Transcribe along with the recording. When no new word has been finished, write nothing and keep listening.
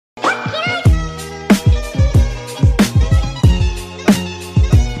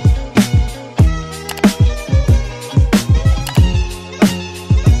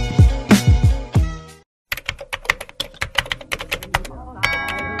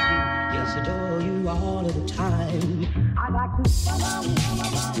just adore you all of the time. I'd like to.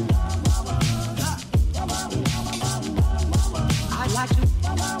 I'd like to.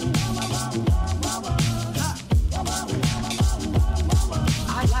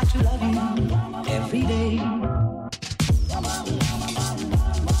 I'd like to love you every day.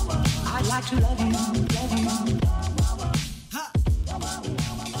 I'd like to love you, love you.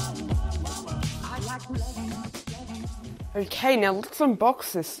 I'd like to love you, love you. Okay, now let's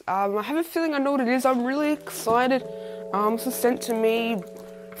unbox this. I have a feeling I know what it is. I'm really excited. This was sent to me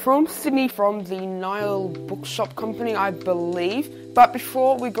from Sydney from the Nile Bookshop Company, I believe. But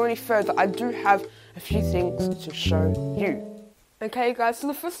before we go any further, I do have a few things to show you. Okay, guys, so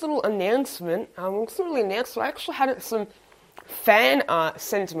the first little announcement, it wasn't really announced, so I actually had some fan art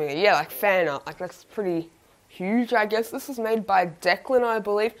sent to me. Yeah, like fan art, like that's pretty huge, I guess. This is made by Declan, I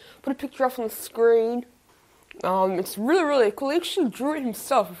believe. Put a picture up on the screen. It's really, really cool. He actually drew it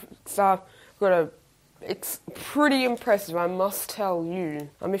himself. It's pretty impressive, I must tell you.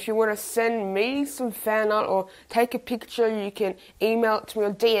 If you want to send me some fan art or take a picture, you can email it to me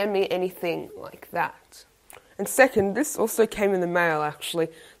or DM me, anything like that. And second, this also came in the mail, actually.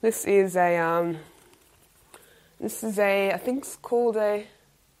 This is a, I think it's called a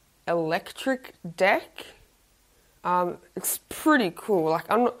electric deck. It's pretty cool. Like,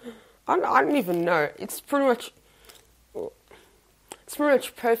 I don't even know. It's pretty much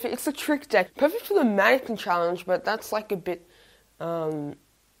perfect. It's a trick deck. Perfect for the mannequin challenge, but that's like a bit, that's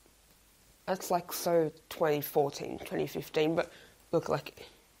like so 2014, 2015. But look, like,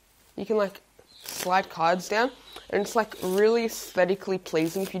 you can like slide cards down, and it's like really aesthetically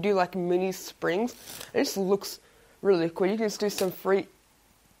pleasing. If you do like mini springs, it just looks really cool. You can just do some free,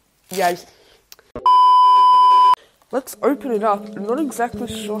 yeah. Let's open it up. I'm not exactly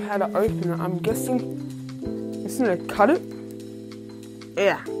sure how to open it. I'm guessing, isn't it cut it?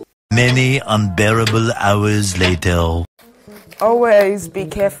 Yeah. Many unbearable hours later. Always be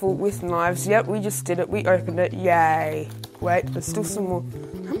careful with knives. Yep, we just did it. We opened it. Yay. Wait, there's still some more.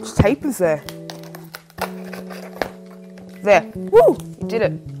 How much tape is there? There. Woo! We did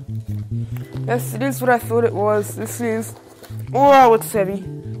it. Yes, it is what I thought it was. This is... Oh, it's heavy.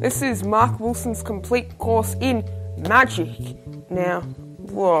 This is Mark Wilson's complete course in magic. Now,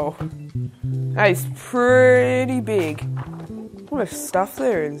 whoa. That is pretty big. What much stuff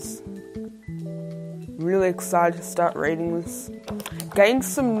there is. Really excited to start reading this. Gain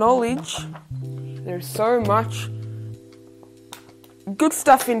some knowledge. There's so much good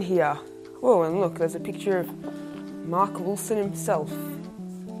stuff in here. Whoa, and look, there's a picture of Mark Wilson himself.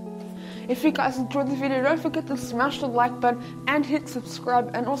 If you guys enjoyed the video, don't forget to smash the like button and hit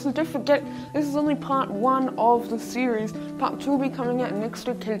subscribe. And also don't forget, this is only part 1 of the series. Part 2 will be coming out next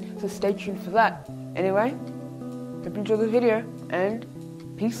week, so stay tuned for that. Anyway, hope you enjoyed the video, and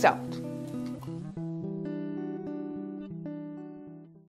peace out.